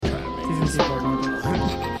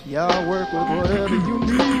Y'all work with whatever you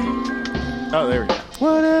need. Oh, there we go.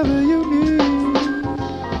 Whatever you need.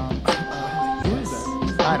 Who is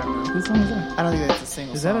that? I don't know. Whose song is that? I don't think that's a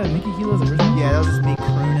single Is song. that a Nikki Hilo's original? Yeah, that was just me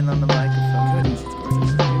crooning on the microphone. Goodness, it's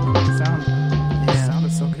gorgeous. It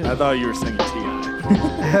sounded so good. I thought you were singing T.I.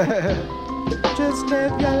 Just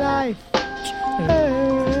live your life.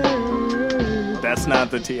 That's not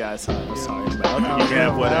the T.I. song I was talking about. You can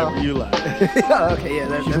have wow. whatever you like. Okay, yeah,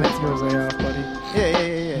 that Keep makes it yours way off, buddy.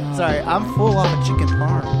 Yeah. Sorry, I'm full off of chicken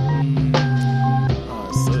parm. Oh,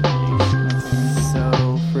 it's so delicious. So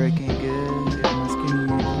freaking good. Yeah, my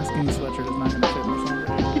skinny sweatshirt is not going to fit much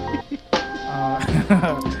longer.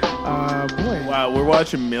 Boy. Wow, we're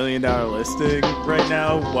watching $1 Million Listing right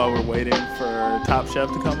now while we're waiting for Top Chef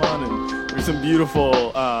to come on, and there's some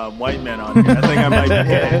beautiful white men on here. I think I might be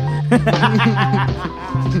gay.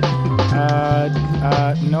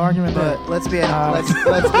 No argument there. But let's be in all honesty,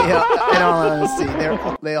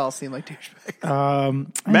 they all seem like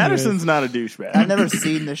douchebags. Madison's not a douchebag. I've never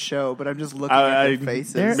seen the show, but I'm just looking at their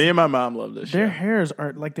faces. Me and my mom love this show. Their hairs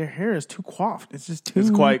are like their hair is too coiffed. It's just too. It's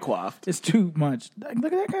quite coiffed. It's too much. Like,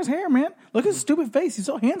 look at that guy's hair, man. Look at his stupid face. He's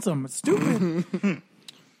so handsome. It's stupid.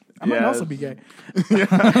 I might also be gay.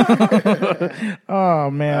 Oh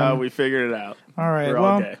man. We figured it out. All right. We're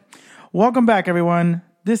all gay. Welcome back, everyone.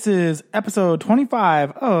 This is episode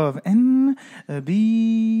 25 of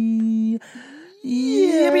NBA.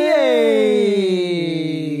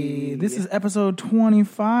 This is episode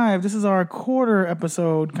 25. This is our quarter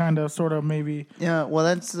episode, kind of, sort of, maybe. Yeah, well,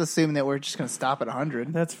 that's assuming that we're just going to stop at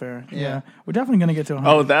 100. That's fair. Yeah. Yeah. We're definitely going to get to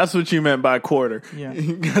 100. Oh, that's what you meant by quarter. Yeah.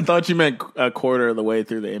 I thought you meant a quarter of the way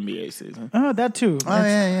through the NBA season. That too. Oh,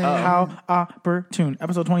 yeah. How opportune.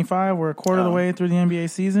 Episode 25. We're a quarter of the way through the NBA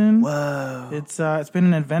season. Whoa. It's been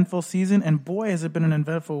an eventful season, and boy, has it been an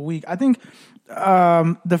eventful week. I think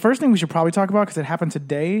the first thing we should probably talk about, because it happened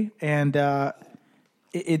today, and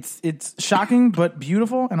it's shocking but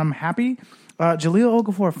beautiful, and I'm happy. Jahlil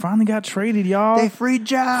Okafor finally got traded, y'all. They freed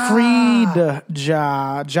Ja. Freed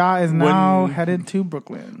Ja. Ja is now headed to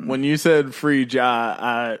Brooklyn. When you said free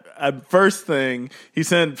Ja, first thing, he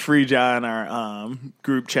sent free Ja in our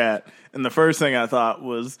group chat, and the first thing I thought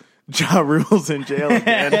was Ja Rule's in jail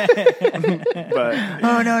again. But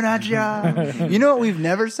Oh, no, not Ja. You know what we've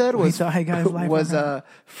never said was thought he got his life on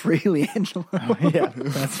free Leangelo. Yeah,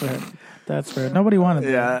 that's fair. That's fair. Nobody wanted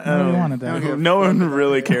that. yeah, Nobody wanted that. no one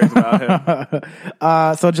really cares about him.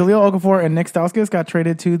 So Jahlil Okafor and Nick Stauskas got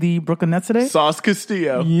traded to the Brooklyn Nets today. Sauce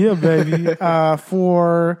Castillo. Yeah, baby.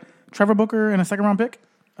 For Trevor Booker and a second round pick.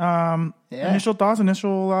 Initial thoughts,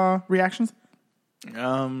 initial reactions?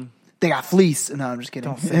 They got fleeced. No, I'm just kidding.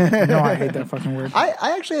 No, I hate that fucking word.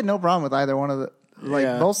 I actually had no problem with either one of the.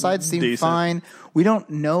 Both sides seem Decent. fine. We don't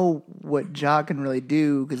know what Ja can really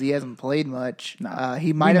do because he hasn't played much. He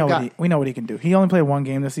we might know have got. we know what he can do. He only played one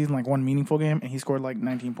game this season, like one meaningful game, and he scored like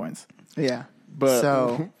 19 points. Yeah. But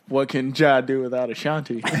So what can Ja do without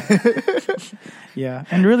Ashanti? Yeah,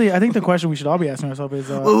 and really, I think the question we should all be asking ourselves is,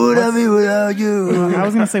 what would I be without you? I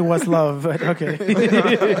was going to say, what's love? But okay.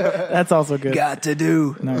 That's also good. Got to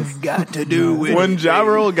do. Nice. Got to do with When it, Ja baby.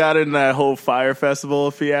 Rule got in that whole Fire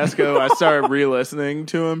Festival fiasco, I started re-listening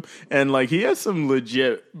to him, and like he has some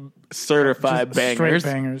legit certified Just bangers.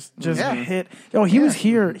 Straight bangers. Just Yeah. hit. Oh, he was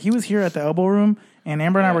here. He was here at the Elbow Room, and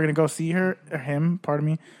Amber and I were going to go see him, pardon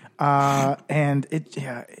me. And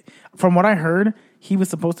from what I heard, he was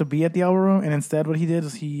supposed to be at the Elbow Room, and instead what he did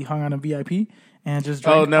is he hung on a VIP and just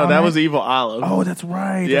drank Oh no, all that night. was Evil Olive. Oh, that's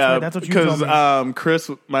right. Yeah, That's what you told because me. Chris,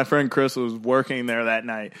 my friend Chris, was working there that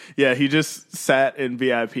night. Yeah, he just sat in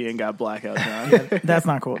VIP and got blackout drunk. That's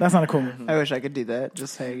not cool. That's not a cool move. I wish I could do that.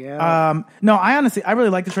 Just hang out. No, I really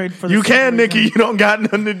like the trade for the You can, simple Nikki. reason- You don't got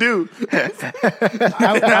nothing to do. I like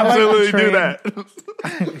the Absolutely do trade- that.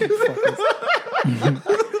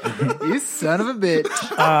 You son of a bitch.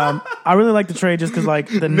 I really like the trade just because, like,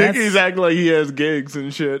 the Nets. Nikki's acting like he has gigs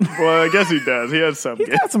and shit. Well, I guess he does. He has some He's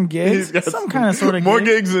gigs. got some gigs, He's got some kind of sort of more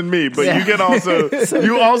gigs. gigs than me, but Yeah. you can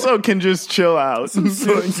also can just chill out. Some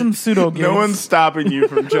pseudo gigs. No one's stopping you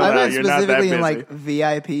from chilling I out. meant You're not that specifically busy. in like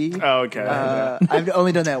VIP. Oh, okay. I've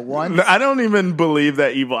only done that once. I don't even believe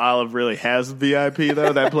that Evil Olive really has VIP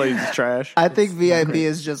though. That place is trash. I think VIP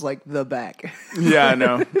is just like the back. Yeah, I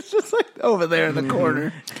know. It's just like over there in the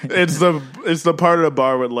corner. It's the part of the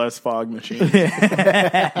bar with less fog machine.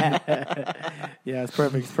 Yeah, it's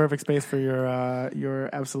perfect. It's perfect space for your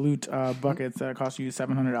absolute buckets that cost you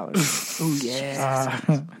 $700. Oh yeah.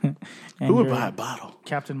 Who would buy a bottle?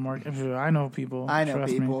 Captain Mark. I know people. I know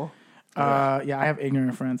trust me. people. Yeah, I have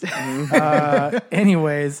ignorant friends.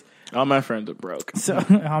 Anyways, All my friends are broke. so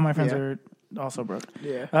all my friends Yeah. are also broke.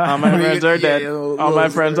 Yeah. All my friends are dead. All my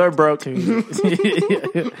friends are broke.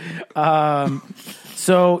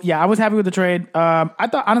 So yeah, I was happy with the trade. I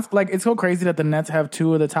thought honestly, like it's so crazy that the Nets have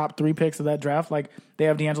 2 of the top 3 picks of that draft. Like they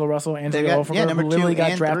have D'Angelo Russell and Jahlil Okafor, number who literally 2 got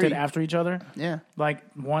and drafted 3. after each other. Yeah. Like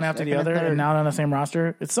one after the Second other, and third. and now they're on the same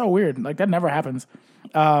roster. It's so weird. Like that never happens.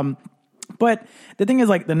 But the thing is,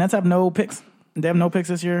 like the Nets have no picks. They have no picks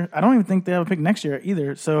this year. I don't even think they have a pick next year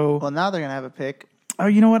either. So, Well, now they're gonna have a pick. oh,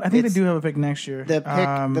 you know what? I think they It's- do have a pick next year.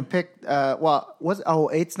 The pick.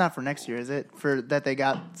 It's not for next year, is it? For that they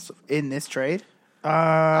got in this trade.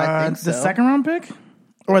 I think the so. second round pick,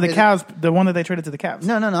 or the Is it- Cavs, the one that they traded to the Cavs.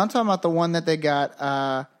 No. I'm talking about the one that they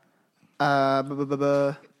got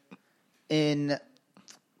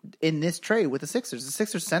in this trade with the Sixers. The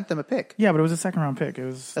Sixers sent them a pick. Yeah, but it was a second round pick. It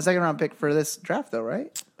was A second round pick for this draft, though,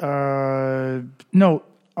 right? no.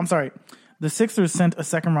 I'm sorry. The Sixers sent a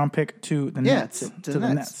second round pick to the Yeah, Nets. to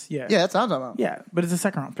the Nets. Yeah. Yeah, that's what I'm talking about. Yeah, but it's a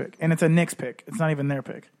second round pick, and it's a Knicks pick. It's not even their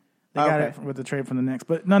pick. They got Okay. it with the trade from the Knicks.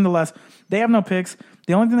 But nonetheless, they have no picks.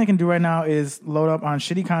 The only thing they can do right now is load up on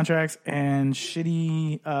shitty contracts and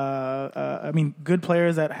shitty, good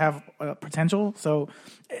players that have potential. So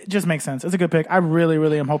it just makes sense. It's a good pick. I really,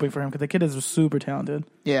 really am hoping for him because the kid is super talented.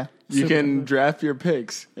 Yeah. You can draft your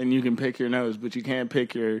picks and you can pick your nose, but you can't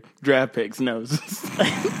pick your draft picks' noses.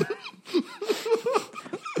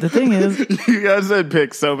 The thing is, You guys said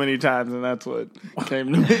pick so many times, and that's what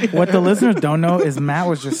came to me. what the listeners don't know is Matt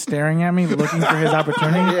was just staring at me, looking for his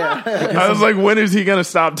opportunity. I was like, when is he going to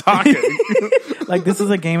stop talking? Like this is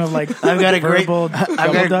a game of like I've got a great, verbal I've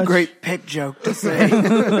double got a dutch. great pick joke to say.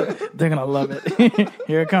 They're gonna love it.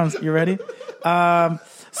 Here it comes. You ready?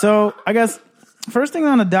 So I guess first thing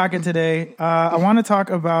on the docket today, I want to talk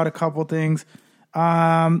about a couple things.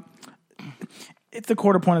 It's the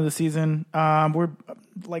quarter point of the season. We're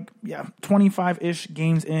 25-ish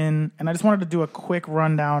games in, and I just wanted to do a quick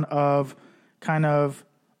rundown of kind of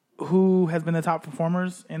who has been the top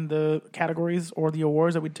performers in the categories or the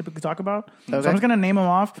awards that we typically talk about. So I'm just gonna name them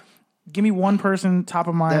off. Give me one person top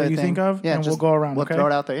of mind that you think of, and we'll go around. We'll Okay. throw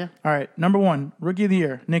it out there, yeah. All right. Number 1, Rookie of the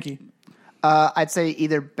Year, Nikki. I'd say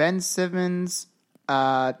either Ben Simmons.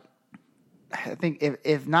 I think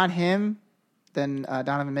if not him, then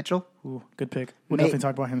Donovan Mitchell. Ooh, good pick. We'll definitely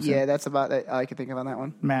talk about him soon. Yeah, that's about it. All I can think of on that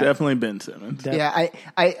one. Matt. Definitely Ben Simmons. Yeah,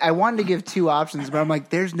 I wanted to give 2 options, but I'm like,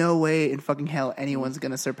 there's no way in fucking hell anyone's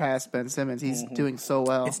gonna surpass Ben Simmons. He's doing so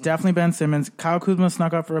well. It's definitely Ben Simmons. Kyle Kuzma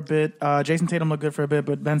snuck up for a bit. Jason Tatum looked good for a bit,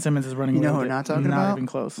 but Ben Simmons is running. You know a who little we're not bit. talking Not about? even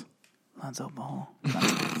close. Lonzo Ball.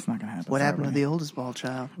 It's not gonna happen. What Sorry, happened to buddy. the oldest ball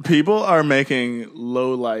child? People are making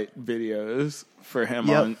low light videos for him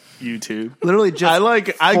Yep. on YouTube. Literally just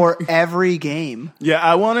for every game. Yeah,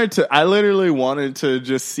 I literally wanted to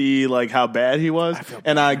just see like how bad he was,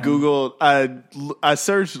 and I Googled, I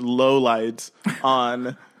searched lowlights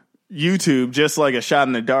on YouTube, just like a shot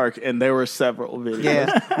in the dark, and there were several videos,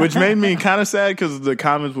 Yeah. which made me kind of sad because the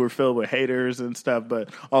comments were filled with haters and stuff, but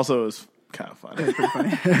also it was kind of funny.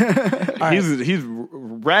 He's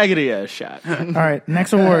raggedy ass shot. All right,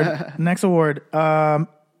 next award.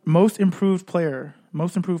 Most improved player.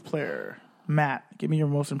 Matt, give me your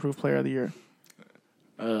most improved player of the year.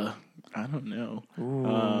 I don't know.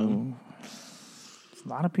 There's a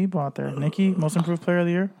lot of people out there. Nikki, most improved player of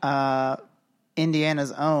the year.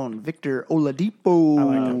 Indiana's own Victor Oladipo. I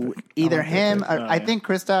like that pick. Either him, or I think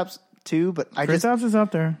Kristaps too, but Kristaps is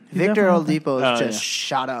up there. He's Victor definitely up there. Oladipo is just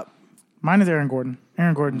shot up. Mine is Aaron Gordon.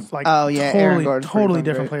 Aaron Gordon's like Oh, yeah, Aaron Gordon's pretty totally fucking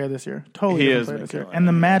different great. player this year. Totally He different is player this year. killing And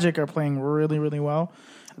the it. Magic are playing really, really well.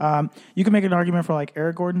 You can make an argument for like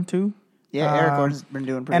Eric Gordon too. Yeah, Eric Gordon's been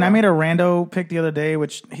doing pretty And well. I made a rando pick the other day,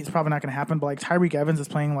 which he's probably not going to happen. But like Tyreek Evans is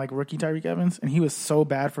playing like rookie Tyreek Evans, and he was so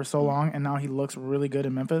bad for so long, and now he looks really good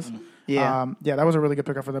in Memphis. Yeah. That was a really good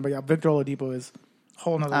pickup for them. But yeah, Victor Oladipo is a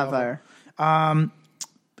whole nother on level. fire.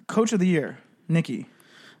 Coach of the year, Nikki.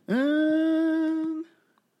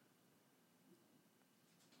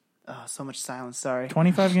 So much silence. Sorry.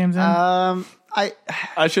 25 games in.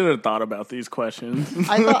 I should have thought about these questions.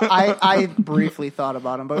 I thought I briefly thought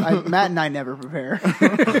about him, but Matt and I never prepare.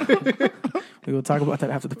 We will talk about that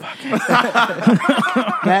after the podcast.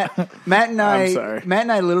 Matt and I'm sorry.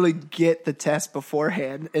 I literally get the test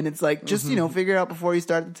beforehand, and it's like just figure it out before you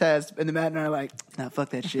start the test. And then Matt and I are like, nah, fuck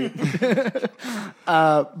that shit.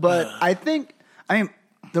 But I mean,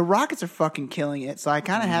 the Rockets are fucking killing it, so I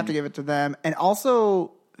kind of have to give it to them, and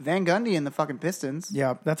also Van Gundy and the fucking Pistons.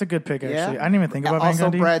 Yeah, that's a good pick, actually. Yeah. I didn't even think about Also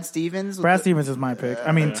Van Gundy. Brad Stevens. Brad Stevens is my pick.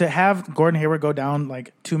 I mean, to have Gordon Hayward go down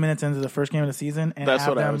like 2 minutes into the first game of the season and That's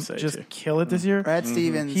have what I them would say, just too. kill it this year. Brad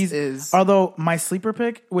Stevens is. Although my sleeper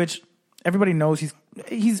pick, which everybody knows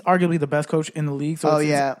he's arguably the best coach in the league. So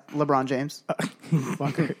LeBron James.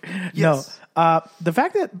 Fucker. Yes. No. The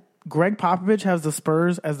fact that Greg Popovich has the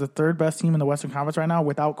Spurs as the third best team in the Western Conference right now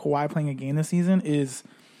without Kawhi playing a game this season is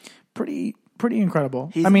pretty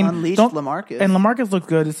incredible. He's unleashed LaMarcus. And LaMarcus looks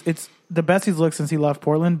good. It's the best he's looked since he left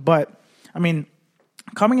Portland. But, I mean,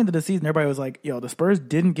 coming into the season, everybody was like, yo, the Spurs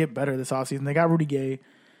didn't get better this offseason. They got Rudy Gay.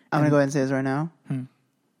 I'm going to go ahead and say this right now.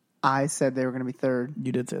 I said they were going to be third.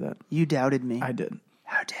 You did say that. You doubted me. I did.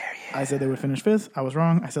 How dare you? I said they would finish fifth. I was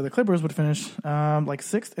wrong. I said the Clippers would finish like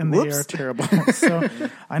sixth, and they are terrible. So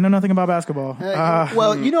I know nothing about basketball.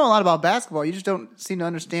 Well, you know a lot about basketball. You just don't seem to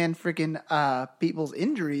understand freaking people's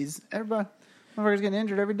injuries. Motherfuckers getting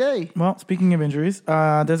injured every day. Well, speaking of injuries,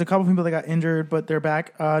 there's a couple people that got injured, but they're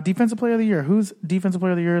back. Defensive Player of the Year. Who's Defensive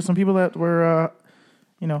Player of the Year? Some people that were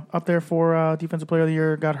up there for Defensive Player of the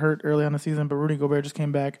Year got hurt early on the season, but Rudy Gobert just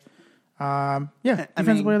came back.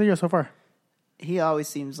 Defensive Player of the Year so far. He always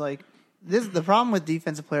seems like this. The problem with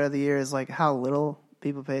Defensive Player of the Year is like how little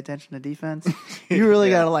people pay attention to defense. You really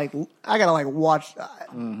gotta I gotta watch.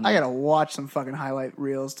 I gotta watch some fucking highlight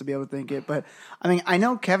reels to be able to think it. But I mean, I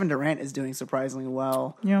know Kevin Durant is doing surprisingly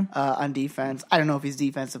well. On defense. I don't know if he's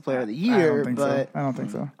Defensive Player of the Year, but I don't think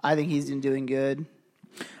so. I think he's been doing good.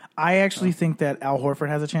 I actually think that Al Horford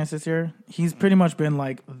has a chance this year. He's pretty much been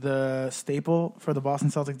like the staple for the Boston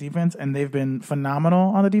Celtics defense, and they've been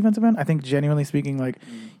phenomenal on the defensive end. I think, genuinely speaking, like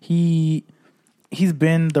he's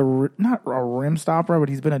been not a rim stopper, but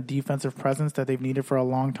he's been a defensive presence that they've needed for a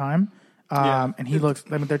long time. And he looks.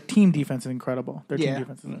 I mean, their team defense is incredible. Their team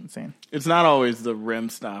defense is insane. It's not always the rim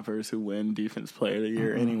stoppers who win Defense Player of the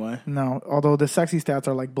Year anyway. No, although the sexy stats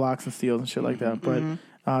are like blocks and steals and shit like that, but.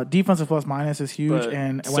 Defensive plus minus is huge, but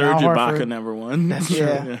and when Serge Al Ibaka Horford, never won. That's true.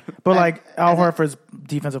 Yeah. But like Al Horford's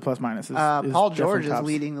defensive plus minus is Paul George is tops.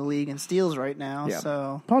 leading the league in steals right now. Yeah.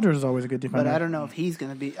 So Paul George is always a good defender. but I don't know if he's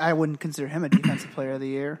going to be. I wouldn't consider him a Defensive Player of the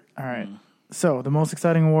Year. All right. So the most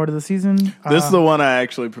exciting award of the season. This is the one I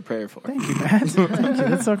actually prepared for. Thank you, Matt. Thank you.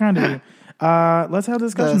 That's so kind of you. Let's have a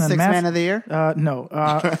discussion. The then. Sixth Matt's- Man of the Year. No.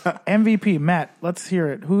 MVP. Matt, let's hear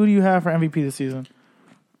it. Who do you have for MVP this season?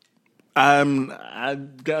 I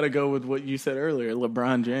gotta go with what you said earlier,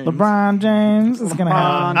 LeBron James. LeBron James is gonna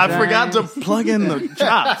have. I forgot to plug in the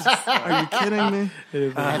chops. Are you kidding me?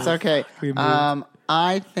 That's okay.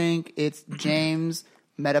 I think it's James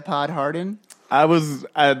Metapod Harden.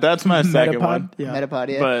 That's my second one. Yeah. Metapod,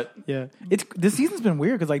 yeah. But Yeah, this season's been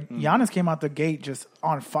weird because like Giannis came out the gate just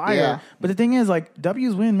on fire. Yeah. But the thing is, like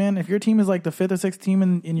W's win, man. If your team is like the fifth or sixth team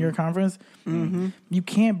in your conference, you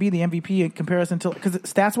can't be the MVP in comparison to because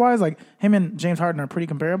stats wise, like him and James Harden are pretty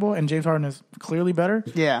comparable, and James Harden is clearly better.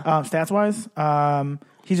 Yeah. Stats wise,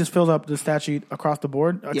 he just fills up the stat sheet across the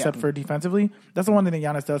board, except for defensively. That's the one thing that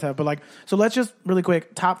Giannis does have. But like, so let's just really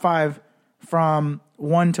quick top 5 from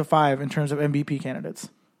 1 to 5 in terms of MVP candidates.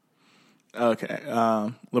 okay,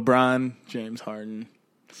 LeBron, James Harden.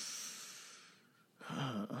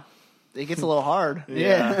 It gets a little hard.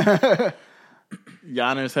 Yeah.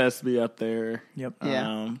 Giannis has to be up there. Yep.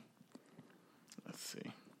 Yeah. Let's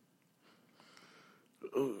see.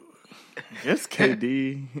 I guess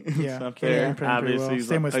KD is up KD there. pretty well. Obviously,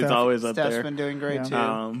 Same with he's Steph. always up Steph's there. been doing great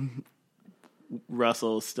Yeah. too.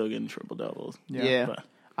 Russell's still getting triple doubles. Yeah.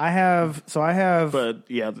 I have. But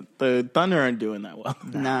yeah, the Thunder aren't doing that well.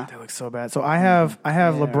 Nah. They look so bad. So I have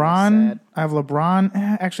LeBron. sad. I have LeBron.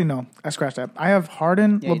 Actually, no. I scratched that. I have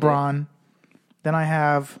Harden, you LeBron. Then I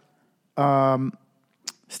have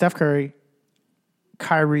Steph Curry,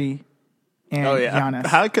 Kyrie, and Oh yeah, Giannis.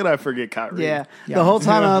 how could I forget Kyrie? Yeah. Yeah. The whole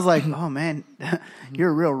time I was like, oh man, you're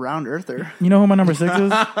a real round earther. You know who my number 6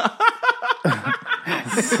 is?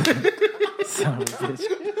 Son of a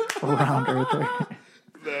bitch. Round earther.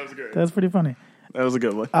 That was great. That's pretty funny. That was a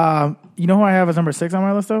good one. You know who I have as number 6 on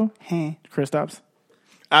my list though? Hey. Kristaps.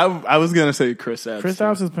 I was gonna say Kristaps.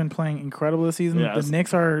 Kristaps has been playing incredible this season. Yes. The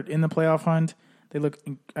Knicks are in the playoff hunt. They look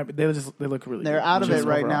really They're good. out of Just it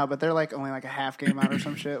right overall. now, but they're like only like a half game out or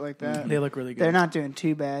some shit like that. They look really good. They're not doing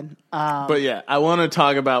too bad. But yeah, I want to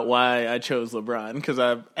talk about why I chose LeBron because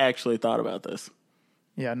I've actually thought about this.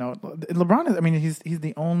 Yeah, no. LeBron is. I mean, he's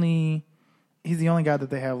the only guy that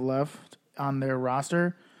they have left on their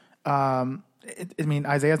roster. I mean,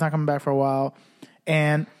 Isaiah's not coming back for a while,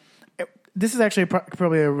 and this is actually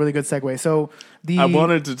probably a really good segue. So I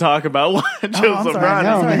wanted to talk about why I chose I'm sorry. LeBron.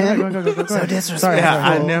 No, man. man. Go ahead. So disrespectful. Sorry, Yeah,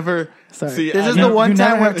 I sorry. never. Sorry. See, This I is never- the one you time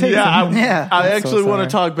never where have taken Yeah, him. Yeah. I I'm actually so want to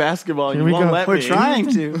sorry. talk basketball. And Here you we won't go. let We're me. trying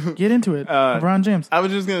to. Get into it. LeBron James. I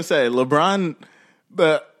was just gonna say LeBron,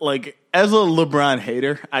 but like as a LeBron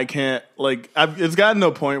hater, I can't like. It's gotten to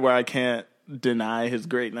a point where I can't deny his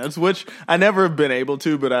greatness, which I never have been able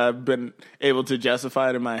to, but I've been able to justify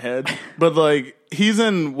it in my head. But like, he's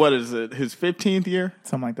in, what is it, his 15th year?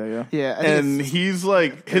 Something like that, yeah. Yeah, I think And he's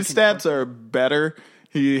like, his stats are better.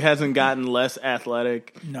 He hasn't gotten less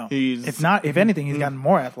athletic. No. He's If not, if anything, he's gotten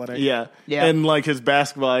more athletic. yeah. Yeah. And like his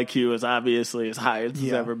basketball IQ is obviously as high as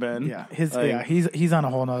it's ever been. Yeah. Like, He's on a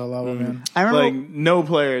whole nother level, man. I remember. like no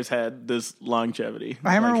player's had this longevity.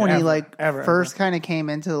 I remember Like, when he ever, like ever, first kind of came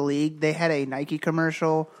into the league. They had a Nike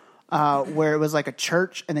commercial where it was like a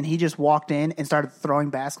church, and then he just walked in and started throwing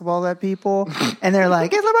basketballs at people, and they're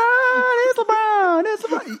like, "It's LeBron! It's LeBron! It's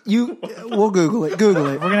LeBron!" We'll Google it. Google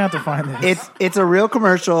it. We're gonna have to find this. It's a real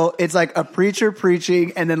commercial. It's like a preacher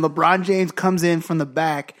preaching, and then LeBron James comes in from the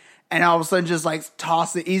back, and all of a sudden just like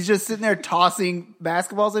tossing. He's just sitting there tossing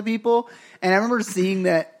basketballs at people. And I remember seeing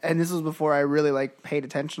that, and this was before I really like paid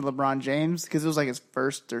attention to LeBron James because it was like his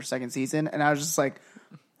first or second season, and I was just like,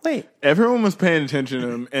 wait. Everyone was paying attention to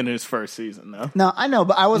him in his first season, though. No, I know,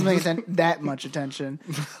 but I wasn't paying that much attention.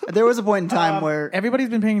 There was a point in time where Everybody's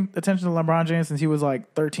been paying attention to LeBron James since he was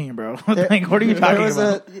like 13, bro. Like, what are you talking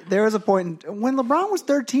about? There was a point when LeBron was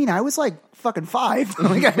 13. I was like fucking 5.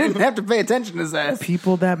 Like I didn't have to pay attention to his ass.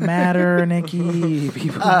 People that matter, Nikki.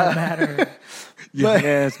 People that matter.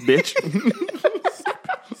 Yes, bitch.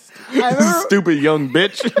 I remember, Stupid young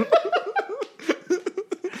bitch.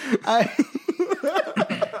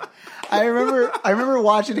 I remember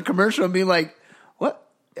watching the commercial and being like, "What?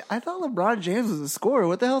 I thought LeBron James was a scorer.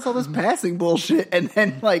 What the hell is all this passing bullshit?" And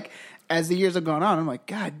then like as the years have gone on, I'm like,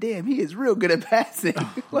 God damn, he is real good at passing.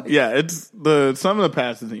 Like, Yeah, it's some of the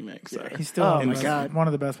passes he makes. He's still one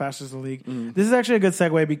of the best passers in the league. This is actually a good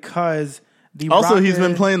segue because the Also, he's Rockets-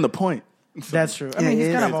 been playing the point. That's true. I Yeah, mean, he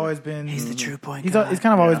he's kind is. of always been. he's the true point. He's guard.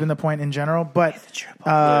 kind of always been the point in general, but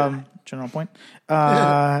general point.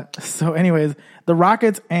 So, anyways, the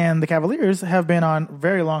Rockets and the Cavaliers have been on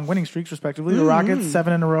very long winning streaks, respectively. The Rockets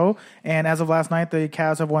 7 in a row, and as of last night, the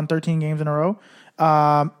Cavs have won 13 games in a row.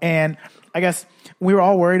 And I guess we were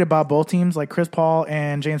all worried about both teams. Like Chris Paul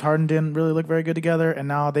and James Harden didn't really look very good together, and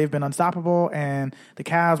now they've been unstoppable. And the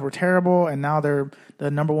Cavs were terrible, and now they're the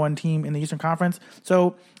number one team in the Eastern Conference.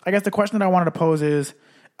 So I guess the question that I wanted to pose is,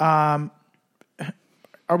 are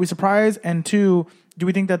we surprised? And two, do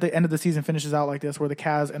we think that the end of the season finishes out like this, where the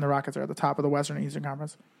Cavs and the Rockets are at the top of the Western and Eastern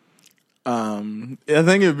Conference? I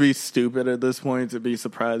think it'd be stupid at this point to be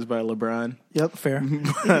surprised by LeBron. Yep. Fair.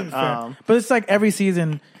 Fair. But it's like every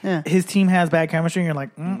season, Yeah. his team has bad chemistry, and you're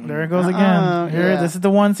like, there it goes again. Yeah. This is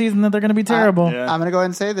the one season that they're going to be terrible. Yeah. I'm gonna go ahead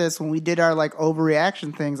and say this. When we did our like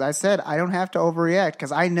overreaction things, I said I don't have to overreact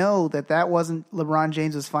because I know that wasn't LeBron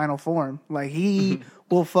James's final form. Like he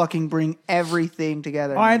will fucking bring everything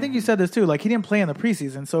together. Oh, I think you said this too. Like, he didn't play in the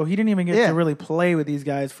preseason, so he didn't even get Yeah. to really play with these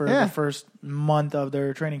guys for Yeah. the first month of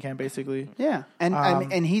their training camp, basically. Yeah, and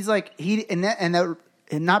and he's like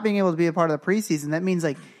and not being able to be a part of the preseason, that means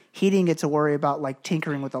like he didn't get to worry about like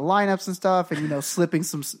tinkering with the lineups and stuff, and slipping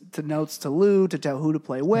some notes to Lou to tell who to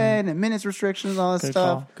play when and minutes restrictions and all this Good stuff.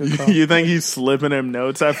 call. Good call. You think he's slipping him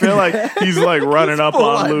notes? I feel like he's like running up full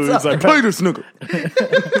on on Lou. He's time. like, play the snooker.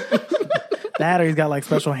 That, or he's got like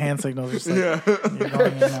special hand signals. Just like, you're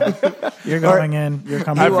going in now. You're going in. You're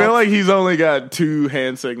coming I out. feel like he's only got 2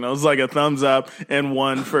 hand signals, like a thumbs up and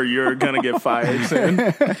one for you're gonna get fired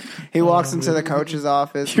soon. He walks into the coach's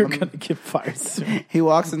office. You're going to get fired soon. He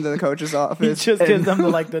walks into the coach's He office. just gives them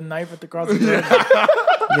the knife at the cross.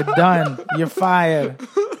 You're done. You're fired.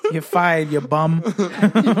 You're fired, you bum.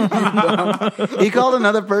 He called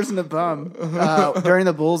another person a bum during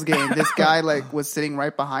the Bulls game. This guy like was sitting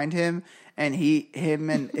right behind him, and him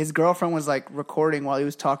and his girlfriend was like recording while he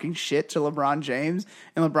was talking shit to LeBron James.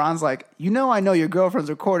 And LeBron's like, I know your girlfriend's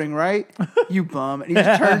recording, right? You bum. And he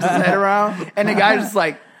just turns his head around, and the guy's just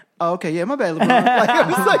like, oh, okay, yeah, my bad, LeBron. Like, I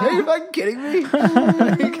was like, are you fucking kidding me?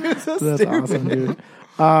 Like, it's so That's stupid. awesome, dude.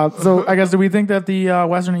 So I guess, do we think that the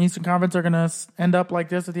Western and Eastern Conference are going to end up like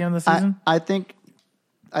this at the end of the season? I think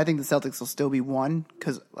the Celtics will still be one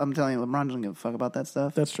because I'm telling you, LeBron doesn't give a fuck about that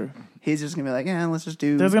stuff. That's true. He's just gonna be like, let's just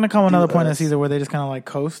do. There's going to come another point in the us. season where they just kind of like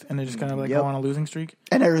coast and they just kind of like Yep. go on a losing streak.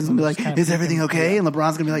 And everyone's gonna be like, kinda "Is everything okay?" And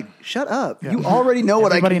LeBron's gonna be like, "Shut up! You already know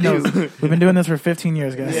what Everybody I can knows. do." We've been doing this for 15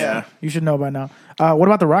 years, guys. Yeah. You should know by now. What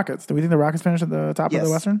about the Rockets? Do we think the Rockets finish at the top of Yes. the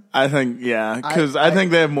Western? I think, because I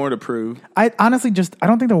think they have more to prove. I honestly I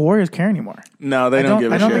don't think the Warriors care anymore. No, they don't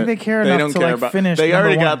give a I don't shit. think they care They enough don't to, care like, about. finish They number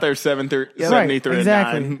already one. got their 73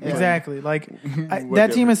 exactly, and 9. exactly. Like What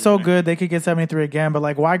that team is so difference, good, they could get 73 again. But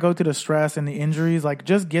like, why go through the stress and the injuries? Like,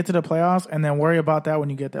 just get to the playoffs and then worry about that when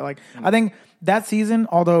you get there. Like, I think that season,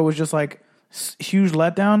 although it was just like huge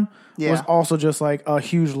letdown Yeah. was also just like a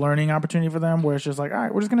huge learning opportunity for them, where it's just like, all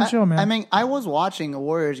right, we're just gonna chill, man. I mean, I was watching a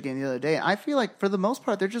Warriors game the other day, and I feel like for the most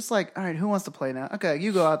part, they're just like, all right, who wants to play now? Okay,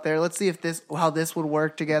 you go out there. Let's see if how this would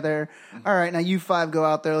work together. All right, now you five go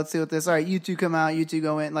out there. Let's see what this. All right, you two come out. You two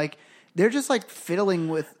go in. Like they're just like fiddling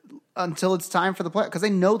with until it's time for the play because they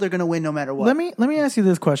know they're going to win no matter what. Let me ask you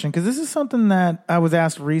this question, because this is something that I was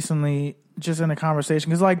asked recently, just in a conversation.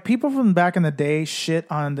 Because like people from back in the day shit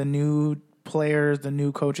on the new players, the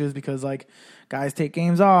new coaches, because like guys take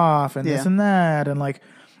games off and this and that, and like,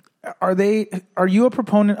 are you a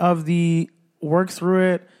proponent of the work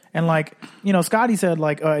through it? And like, you know, Scotty said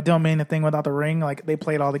like, it don't mean a thing without the ring. Like they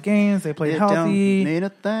played all the games, they played healthy. Don't mean a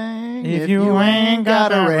thing if you ain't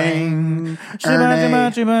got a ring.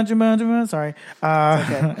 Sorry.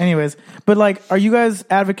 Okay. Anyways, but like, are you guys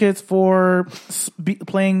advocates for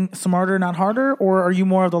playing smarter, not harder, or are you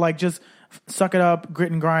more of the like just suck it up,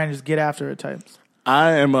 grit and grind, just get after it types?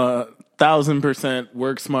 I am 1,000%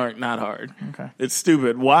 work smart, not hard. Okay. It's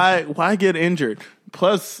stupid. Why get injured?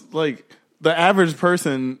 Plus, like, the average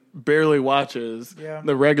person barely watches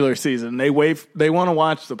the regular season. They want to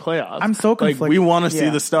watch the playoffs. I'm so conflicted. Like, we want to see Yeah.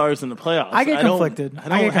 the stars in the playoffs. I get conflicted. I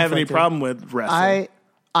don't have any problem with wrestling.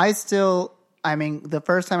 I mean, the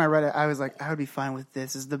first time I read it, I was like, I would be fine with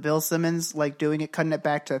this. Is the Bill Simmons like doing it, cutting it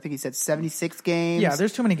back to, I think he said 76 games? Yeah,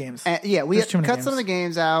 there's too many games. And, we There's too many cut games. some of the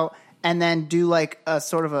games out and then do like a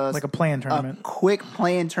sort of Like a play-in tournament. a quick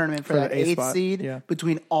play-in tournament for For that the eighth 8th spot, seed yeah.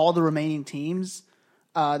 between all the remaining teams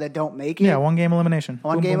that don't make it. Yeah, one game elimination.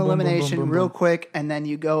 One Boom, game boom, boom, boom, elimination, boom, boom, real boom. quick, and then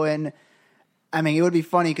you go in. I mean, it would be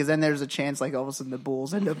funny because then there's a chance, like all of a sudden, the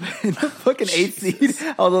Bulls end up in the fucking 8th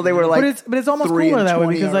seed, although they were like, But it's almost 3 cooler and that way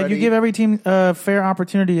 20 because like you already. give every team a fair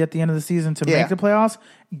opportunity at the end of the season to Yeah. make the playoffs,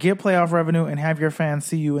 get playoff revenue, and have your fans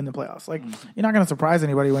see you in the playoffs. Like you're not going to surprise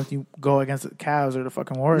anybody when you go against the Cavs or the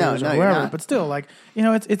fucking Warriors No, or you're whoever. not. But still, like you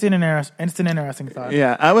know, it's an interesting thought.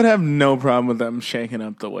 Yeah, I would have no problem with them shaking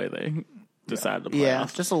up the way they decided to play. yeah,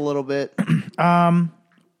 just a little bit.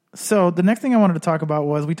 So the next thing I wanted to talk about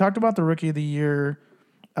was we talked about the Rookie of the Year.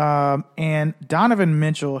 And Donovan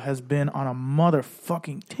Mitchell has been on a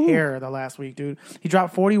motherfucking tear the last week, dude. He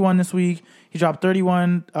dropped 41 this week. He dropped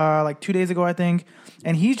 31 like 2 days ago, I think.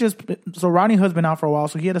 And he's so Rodney Hood's been out for a while,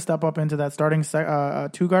 so he had to step up into that starting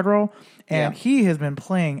 2-guard role. And he has been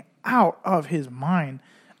playing out of his mind.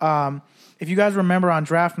 If you guys remember on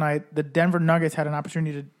draft night, the Denver Nuggets had an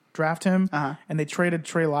opportunity to draft him, and they traded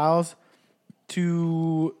Trey Lyles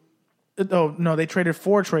to... Oh, no, they traded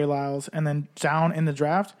for Trey Lyles and then down in the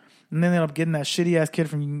draft. And then they ended up getting that shitty-ass kid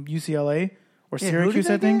from UCLA or Syracuse,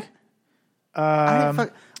 I think.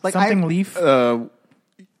 Something Leaf.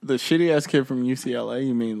 The shitty-ass kid from UCLA,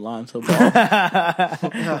 you mean Lonzo Ball?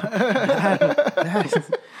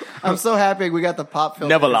 I'm so happy we got the pop filter.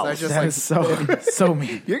 Never 'cause I lost. just, That like, is so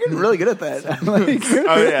mean. you're getting really good at that. Like,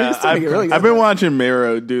 Oh, yeah. really good I've been watching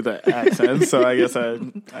Miro do the accent, so I guess I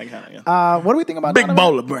kind of... What do we think about Big Donovan?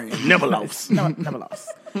 bowler brain, never lost. Never lost.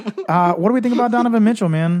 What do we think about Donovan Mitchell,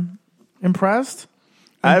 man? Impressed?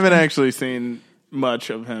 I haven't actually seen much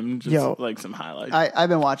of him, just Yo. like some highlights. I've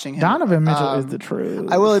been watching him. Donovan Mitchell is the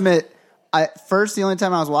truth. I will admit, the only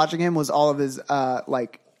time I was watching him was all of his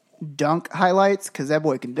like dunk highlights because that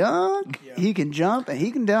boy can dunk, he can jump, and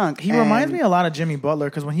he can dunk. He reminds me a lot of Jimmy Butler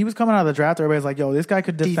because when he was coming out of the draft, everybody's like, "Yo, this guy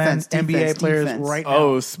could defend NBA players right now."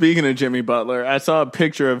 Oh, speaking of Jimmy Butler, I saw a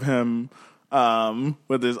picture of him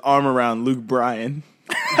with his arm around Luke Bryan.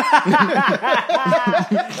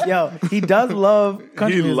 Yo, he does love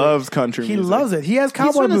country He music. loves country He music. loves it. He has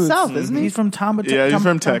cowboy from the boots. South, isn't he? He's from Tamba. Yeah, he's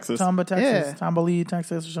from Texas. Tamba, Texas. Yeah. Tamba Lee,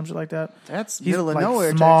 Texas, or some shit like that. That's He's middle of like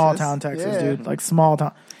nowhere, small Texas. town Texas, Yeah. dude. Like small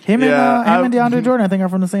town. Him Yeah, and DeAndre Jordan, I think, are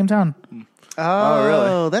from the same town Oh,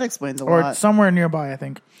 really? that explains a or lot. somewhere nearby. I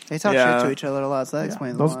think They talk Yeah. shit to each other a lot, so that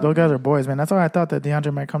explains a those lot. those guys are boys, man. That's why I thought that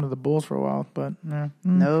DeAndre might come to the Bulls for a while, but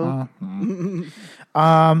No,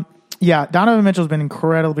 yeah, Donovan Mitchell's been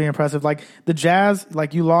incredibly impressive. Like the Jazz,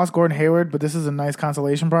 like you lost Gordon Hayward, but this is a nice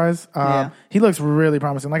consolation prize. Yeah. He looks really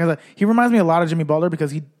promising. Like I said, he reminds me a lot of Jimmy Butler because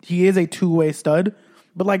he is a two-way stud.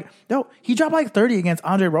 But like, he dropped like 30 against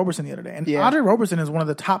Andre Roberson the other day, and Andre Roberson is one of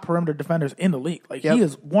the top perimeter defenders in the league. Like he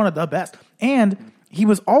is one of the best, and he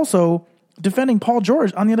was also defending Paul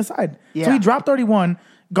George on the other side. Yeah. So he dropped 31,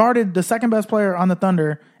 guarded the second best player on the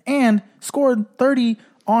Thunder, and scored 30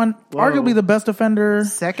 on arguably the best defender.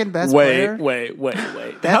 second best player. Wait.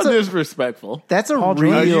 That's How a- disrespectful. That's a Paul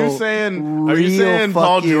real. George. Are you saying real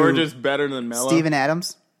Paul fuck you. George is better than Melo? Steven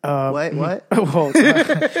Adams? What? Well,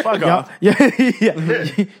 Fuck off. yeah.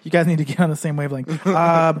 You guys need to get on the same wavelength.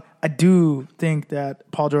 I do think that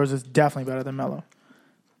Paul George is definitely better than Melo.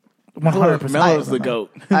 100%. Melo's the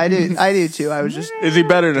GOAT. I do too. I was just Is he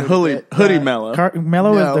better than Hoodie Melo?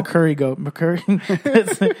 Melo No. is the Curry goat. Curry,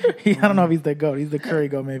 I don't know if he's the goat. He's the Curry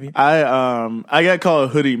goat, maybe. I got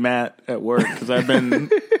called Hoodie Matt at work because I've been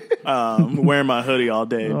wearing my hoodie all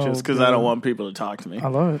day just because I don't want people to talk to me. I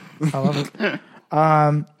love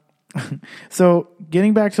it. So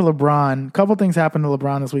getting back to LeBron, a couple things happened to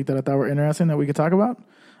LeBron this week that I thought were interesting that we could talk about.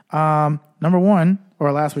 Number one,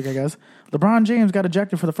 or last week, I guess, LeBron James got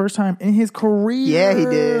ejected for the first time in his career. Yeah, he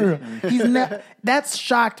did. That's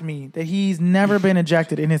shocked me that he's never been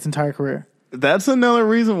ejected in his entire career. That's another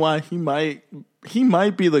reason why he might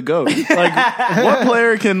be the GOAT. Like, what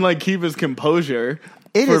player can keep his composure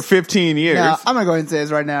for 15 years? Now, I'm gonna go ahead and say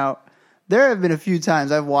this right now. There have been a few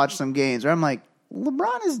times I've watched some games where I'm like,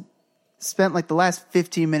 LeBron has spent the last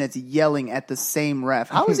 15 minutes yelling at the same ref.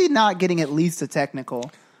 How is he not getting at least a technical?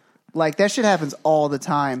 That shit happens all the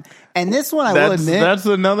time. And this one, I will admit, that's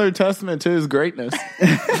another testament to his greatness.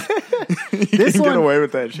 He can get away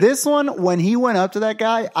with that shit. This one, when he went up to that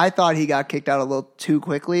guy, I thought he got kicked out a little too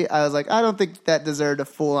quickly. I was like, I don't think that deserved a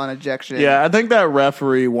full-on ejection. Yeah, I think that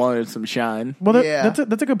referee wanted some shine. Well, Yeah.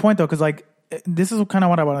 that's a good point, though, because this is kind of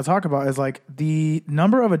what I want to talk about is the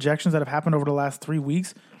number of ejections that have happened over the last 3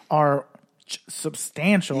 weeks are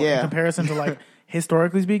substantial in comparison to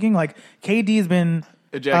historically speaking. KD has been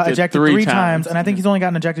ejected three times, and I think he's only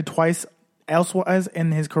gotten ejected twice elsewise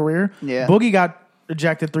in his career. Yeah. Boogie got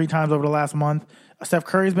ejected 3 times over the last month. Steph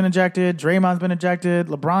Curry's been ejected. Draymond's been ejected.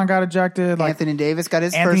 LeBron got ejected. Anthony Davis got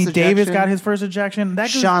his Anthony first Davis ejection. got his first ejection.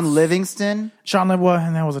 Sean Livingston. And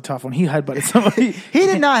that was a tough one. He headbutted somebody. He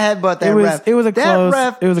did not headbutt that ref. It was a that close.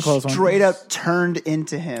 Ref It was a close one. Straight up turned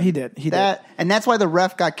into him. He did. And that's why the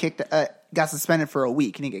ref got kicked. Got suspended for a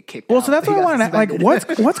week. He didn't get kicked. Well, out, so that's but what he I got wanted to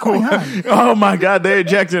suspended. what's going on? Oh my God, they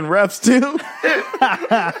ejecting refs too.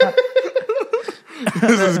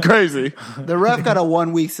 This is crazy. The ref got a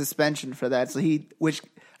 1 week suspension for that. So which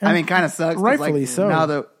kind of sucks. 'cause, Rightfully so. Now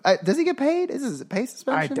does he get paid? Is this a pay I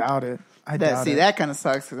suspension? doubt it. That kind of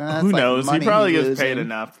sucks. 'Cause that's Who knows? He money probably he's gets paid losing.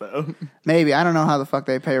 enough though. Maybe. I don't know how the fuck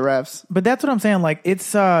they pay refs. But that's what I'm saying.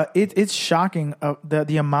 It's shocking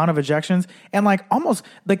the amount of ejections and almost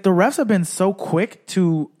the refs have been so quick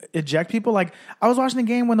to eject people. I was watching the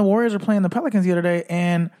game when the Warriors were playing the Pelicans the other day,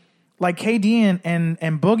 and KD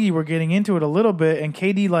and Boogie were getting into it a little bit, and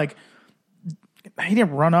KD he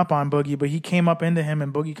didn't run up on Boogie, but he came up into him,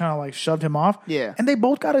 and Boogie kind of shoved him off. Yeah. And they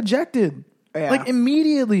both got ejected Yeah.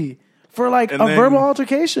 immediately for a then- verbal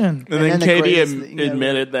altercation. And then then the KD greatest thing ever.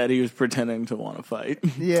 admitted that he was pretending to want to fight.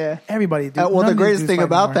 Yeah. Everybody did. Well, the greatest thing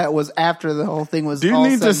about that was after the whole thing was Dude all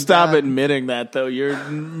needs said to and stop done. admitting that though. You're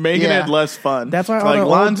making Yeah. it less fun. That's why all the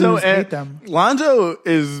old dudes hate and them. Lonzo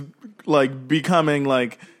is becoming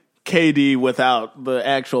KD without the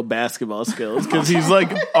actual basketball skills because he's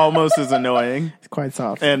almost as annoying It's quite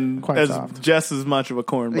soft. and quite as soft. just as much of a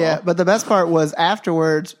cornball. Yeah, but the best part was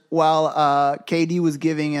afterwards, while KD was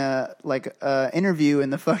giving a interview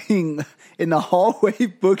in the hallway,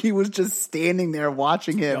 Boogie was just standing there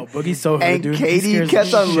watching him. Yo, Boogie's so hood, and dude. He KD scares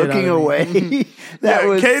kept the on shit looking out of me. away. That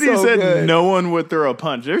was KD so said good. no one would throw a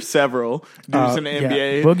punch. There's several dudes in the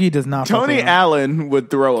NBA. Boogie does not. fuck Tony around. Allen would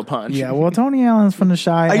throw a punch. Yeah, well, Tony Allen's from the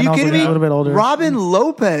Shy. Are and you also kidding he's me? a little bit older. Robin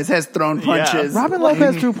Lopez has thrown punches. Robin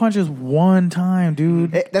Lopez threw punches one time,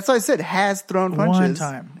 dude. That's what I said. Has thrown punches One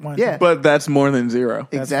time. Yeah. But that's more than zero.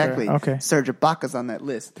 Exactly. fair. Okay. Serge Ibaka's on that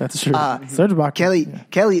list. That's true. Serge Ibaka.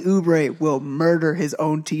 Kelly Oubre will murder his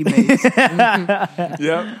own teammates.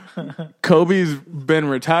 Yep. Kobe's been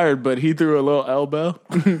retired, but he threw a little elbow.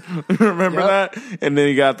 Remember that? And then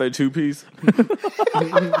he got the 2-piece.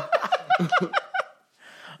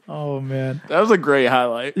 Oh man. That was a great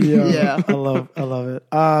highlight. Yeah. I love it.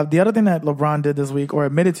 The other thing that LeBron did this week, or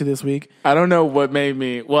admitted to this week, I don't know what made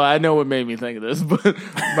me. Well, I know what made me think of this,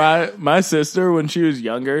 but my sister, when she was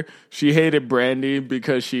younger, she hated Brandy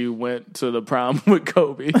because she went to the prom with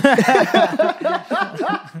Kobe.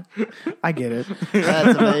 I get it.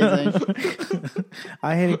 That's amazing.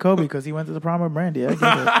 I hated Kobe because he went to the prom with Brandy. I get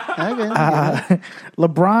Okay. it.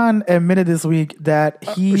 LeBron admitted this week that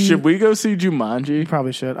he Should we go see Jumanji?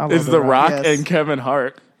 probably should. I love It's The Rock Yes. and Kevin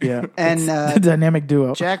Hart. Yeah, And, It's the dynamic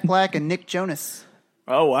duo. Jack Black and Nick Jonas.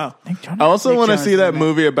 Oh wow! Nick Jonas. I also Nick want to Jonas see is that in it.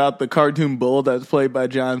 movie about the cartoon bull that's played by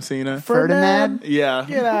John Cena. Ferdinand. Yeah, out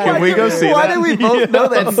can of we go here. see Why that? did we both know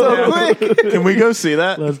that so quick? Can we go see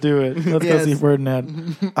that? Let's do it. Let's go Yes. see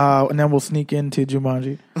Ferdinand, and then we'll sneak into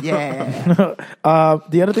Jumanji. Yeah.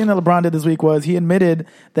 The other thing that LeBron did this week was he admitted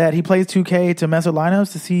that he plays 2K to mess with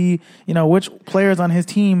lineups to see, which players on his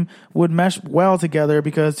team would mesh well together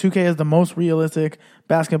because 2K is the most realistic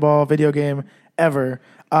basketball video game ever.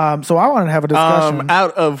 So I wanted to have a discussion.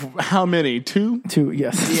 Out of how many? 2? Two,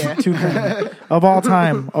 yes. Yeah. 2 of all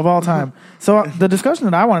time. So the discussion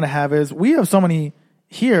that I wanted to have is we have somebody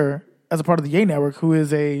here as a part of the Yay Network who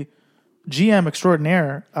is a GM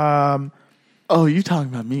extraordinaire. Oh, you talking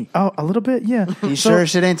about me? Oh, a little bit, yeah. You sure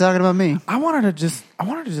shit ain't talking about me? I wanted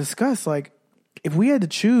to discuss, like, if we had to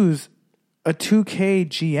choose a 2K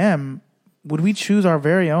GM, would we choose our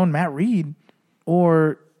very own Matt Reed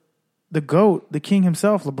or the GOAT, the king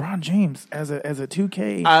himself, LeBron James, as a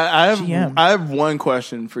 2K GM? I have one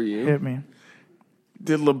question for you. Hit me.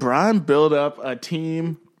 Did LeBron build up a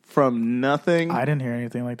team from nothing? I didn't hear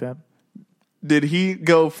anything like that. Did he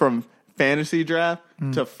go from fantasy draft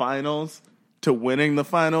to finals to winning the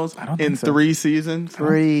finals in so. 3 seasons?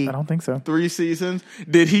 Three. I don't think so. 3 seasons?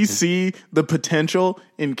 Did he see the potential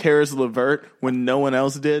in Karis LeVert when no one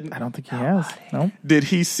else did? I don't think he has. No, Did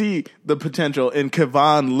he see the potential in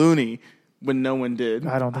Kevon Looney when no one did?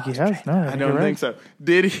 I don't think he has. No, I don't think so.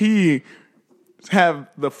 Did he have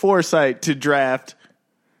the foresight to draft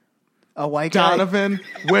A white guy. Donovan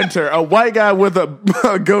Winter, a white guy with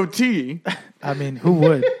a goatee? I mean, who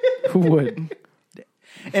would? Who would?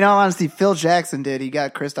 In all honesty, Phil Jackson did. He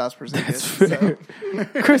got Kristaps Porzingis. So.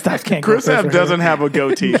 Kristaps can't go facial Kristaps doesn't hair. have a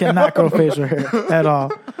goatee. He cannot go facial hair at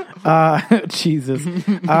all. Jesus.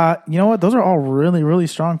 You know what? Those are all really, really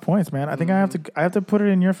strong points, man. I think I have to put it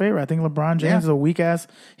in your favor. I think LeBron James is a weak ass.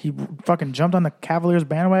 He fucking jumped on the Cavaliers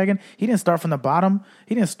bandwagon. He didn't start from the bottom.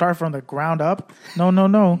 He didn't start from the ground up.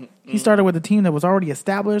 No. He started with a team that was already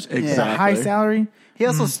established. With a high salary. He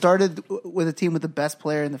also started with a team with the best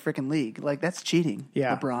player in the freaking league. Like, that's cheating,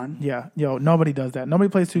 Yeah. LeBron. Yeah. Yo, nobody does that. Nobody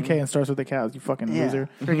plays 2K and starts with the Cavs. You fucking Yeah. loser.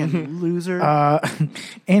 Freaking loser.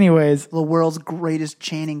 Anyways, The world's greatest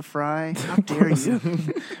Channing Frye. How dare you?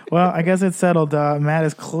 well, I guess it's settled. Matt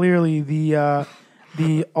is clearly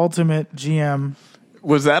the ultimate GM.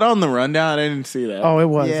 Was that on the rundown? I didn't see that. Oh, it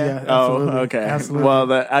was. Yeah. Yeah. Oh, absolutely. okay. Absolutely.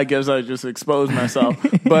 Well, I guess I just exposed myself.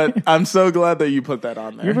 But I'm so glad that you put that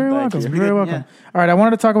on there. You're very Thank welcome. you. You're very welcome. Yeah. All right, I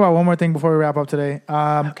wanted to talk about one more thing before we wrap up today.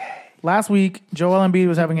 Last week, Joel Embiid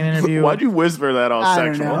was having an interview. Why'd you whisper that all I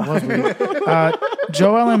don't sexual? know. It was weird.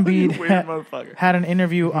 Joel Embiid Weird motherfucker. had an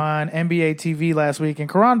interview on NBA TV last week, and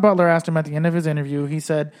Karan Butler asked him at the end of his interview, he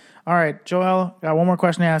said, all right, Joel, got one more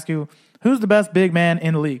question to ask you. Who's the best big man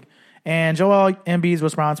in the league? And Joel Embiid's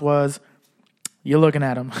response was, you're looking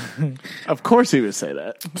at him. Of course he would say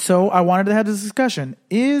that. So I wanted to have this discussion.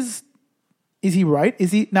 Is he right?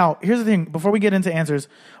 Is he? Now, here's the thing. Before we get into answers,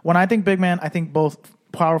 when I think big man, I think both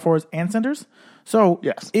power forwards and centers. So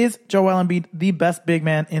Yes. is Joel Embiid the best big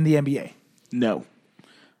man in the NBA? No.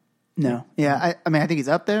 No. Yeah, I mean, I think he's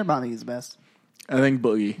up there, but I don't think he's the best. I think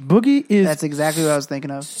Boogie. Boogie is That's exactly what I was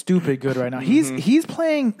thinking of. stupid good right now. He's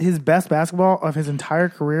playing his best basketball of his entire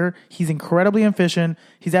career. He's incredibly efficient.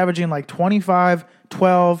 He's averaging like 25,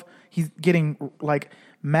 12. He's getting like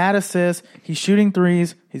mad assists. He's shooting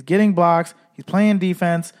threes. He's getting blocks. He's playing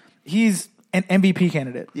defense. He's an MVP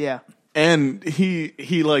candidate. Yeah. And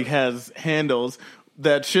he like has handles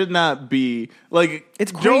that should not be like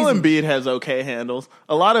It's Joel crazy. Embiid has okay handles.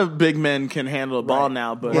 A lot of big men can handle the ball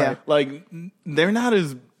now, but Yeah. like they're not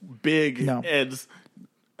as big No. as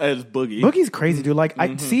Boogie. Boogie's crazy, dude. Like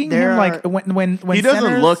I seeing There him like are- when He doesn't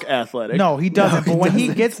centers- look athletic. No, he doesn't. No, But when he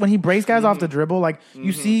when he breaks guys off the dribble, like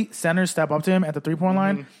you see centers step up to him at the 3-point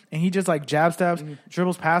line, and he just like jab steps,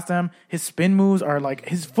 dribbles past them. His spin moves are like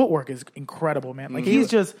his footwork is incredible, man. Like he's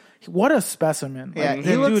just what a specimen. Yeah, Like,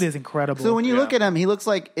 he the looks- dude is incredible. So when you look at him, he looks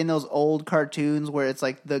like in those old cartoons where it's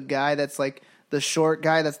like the guy that's like the short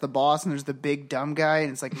guy that's the boss, and there's the big dumb guy,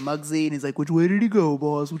 and it's like Muggsy, and he's like, "Which way did he go,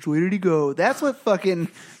 boss? Which way did he go?" That's what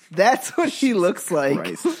he looks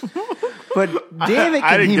like. But damn it,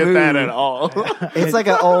 I can didn't he get move? that at all. It's like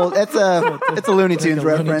it's a Looney Tunes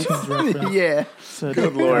Looney reference. Tunes reference. Yeah, So,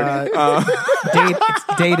 Good Lord. it's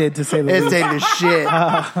dated to say the it's least. dated as shit.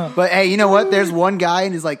 But hey, you know what? There's one guy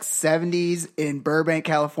in his like 70s in Burbank,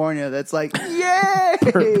 California. That's like,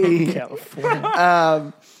 yay!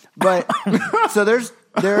 California. But so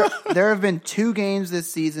there have been 2 games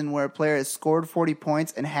this season where a player has scored 40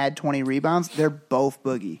 points and had 20 rebounds. They're both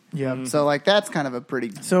Boogie. Yeah. So like that's kind of a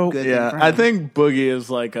pretty So- good Yeah, thing for I him. think Boogie is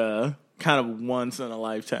like a kind of once in a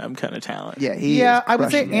lifetime kind of talent. Yeah, I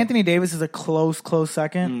would say crushing it. Anthony Davis is a close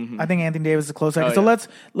second. I think Anthony Davis is a close second. Oh, So yeah.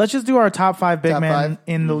 let's just do our top 5 big Top men 5?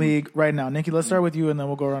 in the league right now. Nikki, let's start with you, and then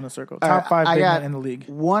we'll go around the circle. All Top right, 5 I big got men in the league.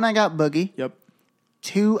 1, I got Boogie. Yep.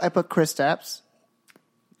 2, I put Kristaps.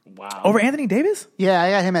 Wow. Over Anthony Davis? Yeah,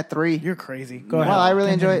 I got him at 3. You're crazy. Go ahead. Well, I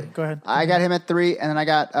really enjoy Continue. it. Go ahead. I got him at 3, and then I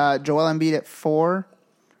got Joel Embiid at 4.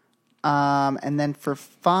 And then for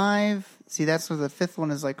 5, see, that's where the 5th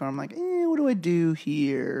one is like, where I'm like, what do I do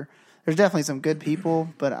here? There's definitely some good people,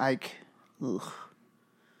 but I don't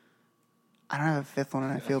have a fifth one,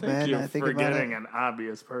 and I feel bad. You're And I think about forgetting it. an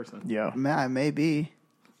obvious person. Yeah. I may be.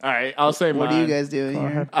 All right, I'll say What mine. are you guys doing here?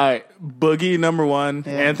 ahead. All right, Boogie number 1,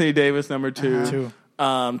 Yeah. Anthony Davis number 2,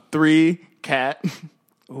 2. 3 Cat,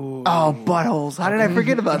 Oh, buttholes! How did I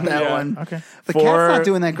forget about that Yeah. one? Okay. But 4 Cat's not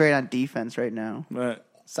doing that great on defense right now, but,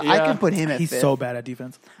 so yeah, I can put him at He's fifth. so bad at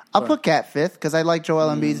defense. I'll put Cat fifth because I like Joel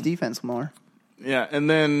Embiid's defense more. yeah, and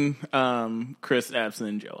then Chris Abson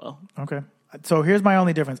and Joel. Okay. So here's my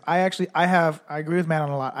only difference. I agree with Matt on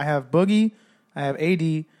a lot. I have Boogie, I have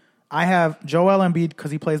AD, I have Joel Embiid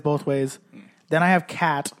because he plays both ways. Then I have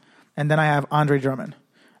Cat, and then I have Andre Drummond.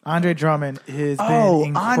 Andre Drummond has been Andre's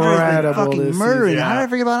incredible been fucking this murdering. season. How did I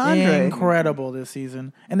forget about Andre? Incredible this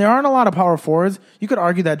season. And there aren't a lot of power forwards. You could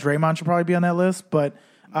argue that Draymond should probably be on that list, but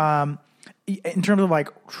in terms of like,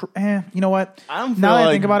 you know what? I don't feel Now that I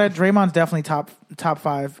like- think about it, Draymond's definitely top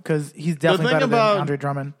 5 because he's definitely thing better about- than Andre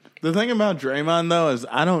Drummond. The thing about Draymond, though, is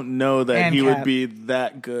I don't know that And he Cat. would be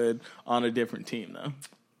that good on a different team, though.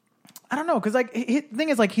 I don't know because like the thing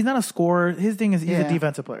is like he's not a scorer. His thing is he's a Yeah.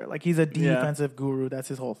 defensive player. Like he's a defensive guru. That's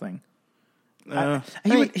his whole thing. Uh,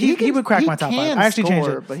 He would crack he my top 5. can I actually changed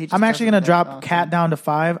score, it. but he just I'm actually going to doesn't drop that Cat often. down to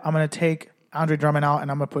 5. I'm going to take Andre Drummond out,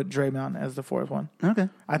 and I'm going to put Draymond as the 4th one. Okay.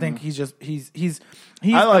 I think he's I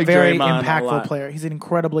like a very Draymond a impactful lot. player. He's an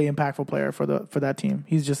incredibly impactful player for that team.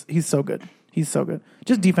 He's so good. He's so good.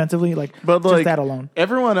 Just defensively, but just like that alone.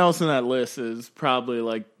 everyone else in that list is probably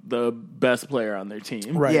like the best player on their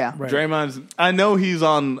team. Right. Yeah. Right. Draymond's. I know he's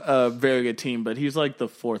on a very good team, but he's like the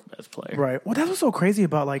 4th best player. Right. Well, that was so crazy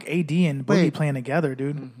about like AD and Boogie Wait. playing together,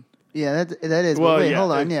 dude. Yeah, that is. Well, But wait, yeah,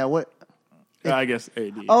 hold on. it- Yeah, what? I guess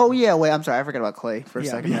AD. Oh yeah, wait. I'm sorry. I forgot about Clay for a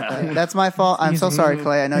Yeah. second. Yeah. That's my fault. I'm so Easy. sorry,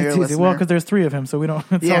 Clay. I know you're It's a easy. listener. Well, because there's 3 of him, so we don't.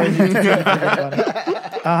 It's Yeah. always easy to forget about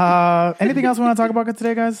it. Anything else we want to talk about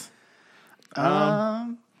today, guys?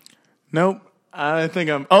 Nope. I think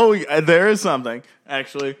I'm. Oh, there is something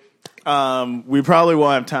actually. We probably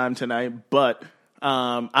won't have time tonight, but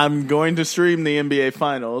I'm going to stream the NBA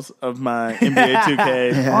Finals of my NBA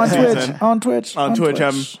 2K On season. Twitch. On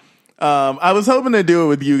Twitch. I was hoping to do it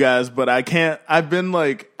with you guys, but I can't. I've been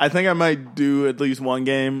like, I think I might do at least one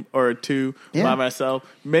game or 2 Yeah. by myself.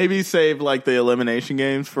 Maybe save like the elimination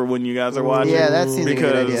games for when you guys are watching. Yeah, that seems like a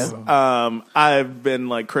good because idea. I've been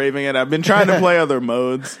like craving it. I've been trying to play other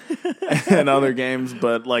modes and other games,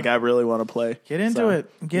 but like I really want to play. Get into So,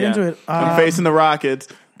 it. Get yeah. into it. I'm facing the Rockets,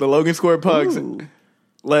 the Logan Square Pugs, Ooh.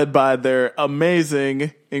 led by their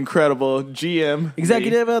amazing, incredible GM,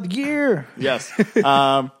 Executive of the year. Yes.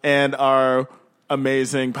 And our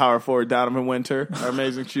amazing power forward, Donovan Winter, our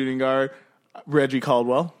amazing shooting guard, Reggie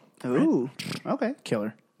Caldwell. Ooh. Okay.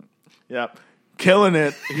 Killer. Yep. Killing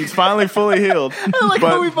it. He's finally fully healed. I like But-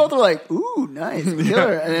 how we both were like, "Ooh, nice,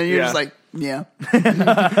 killer," and then you're Yeah. just like, "Yeah,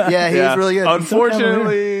 yeah, he was really good."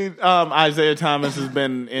 Unfortunately, Isaiah Thomas has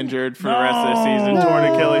been injured for the rest of the season, torn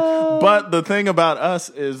Achilles. But the thing about us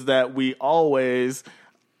is that we always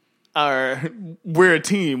we're a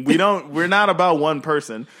team. We're not about one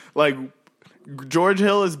person. Like George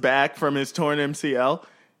Hill is back from his torn MCL.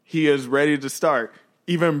 He is ready to start.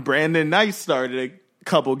 Even Brandon Knight started a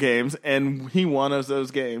couple games, and he won us those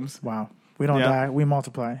games. Wow. We don't Yeah. die. We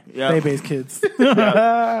multiply. Yeah. Bay-based kids.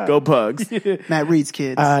 Go Pugs. Matt Reed's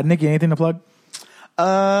kids. Nikki, anything to plug?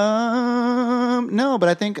 No, but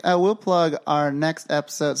I think I will plug our next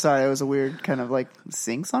episode. Sorry, it was a weird kind of like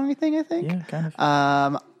sing-songy thing. I think. Yeah, kind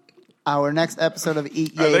of. Our next episode of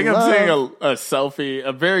Eat I Yay think I'm Love. seeing a selfie,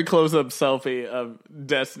 a very close-up selfie of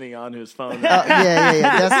Destiny on his phone.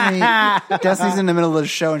 Destiny's in the middle of the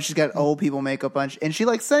show and she's got old people makeup on, and she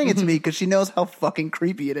likes sending it to me because she knows how fucking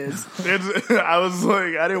creepy it is. I was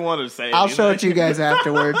like, I didn't want to say. I'll show it to anything. you guys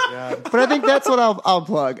afterwards. But I think that's what I'll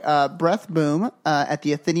plug. Breath Boom at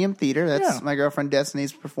the Athenaeum Theater. That's Yeah. my girlfriend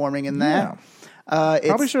Destiny's performing in that.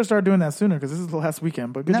 Probably should have started doing that sooner because this is the last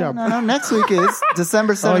weekend, but good job. No. Next week is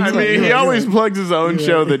December 17th. I mean, he always plugs his own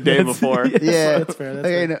show the day before. Yeah, That's fair. That's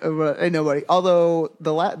Okay, fair. ain't nobody. Although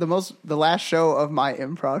the last show of my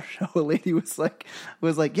improv show, a lady was like,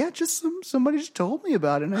 yeah, just somebody just told me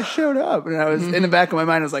about it, and I showed up, and I was in the back of my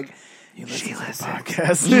mind, I was like, she listens.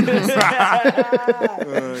 Podcast.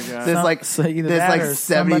 This like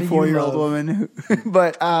 74-year-old woman,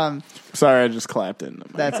 but Sorry, I just clapped in.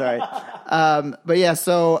 that's all right. But yeah,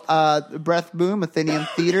 so Breath Boom, Athenaeum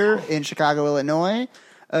Theater in Chicago, Illinois.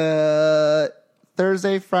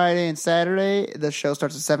 Thursday, Friday, and Saturday, the show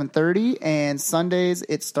starts at 7:30, and Sundays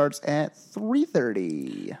it starts at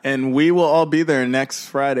 3:30. And we will all be there next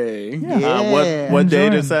Friday. Yeah. What date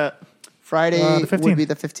Enjoy. is that? Friday The 15th. would be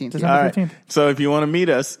the 15th. December All right. 15th. So if you want to meet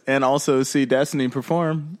us and also see Destiny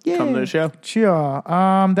perform, come to the show. Cheer.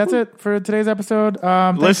 That's it for today's episode.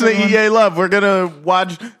 Thanks, Listen to everyone. EA Love. We're going to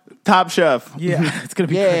watch Top Chef. Yeah, it's gonna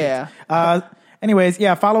be Yeah. great. Anyways,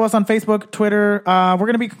 follow us on Facebook, Twitter. We're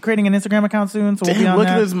gonna be creating an Instagram account soon, so we'll be Damn, on look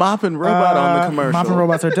that. at this mopping robot on the commercial. Mopping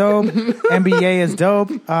robots are dope. NBA is dope.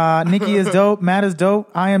 Nikki is dope. Matt is dope.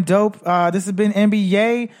 I am dope. This has been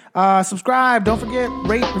NBA. Subscribe. Don't forget,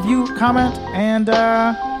 rate, review, comment, and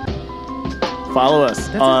Follow us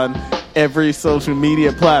on every social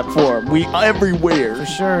media platform. We everywhere. for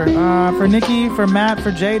sure. For Nikki, for Matt, for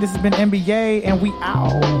Jay, this has been NBA, and we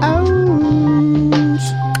out. Oh.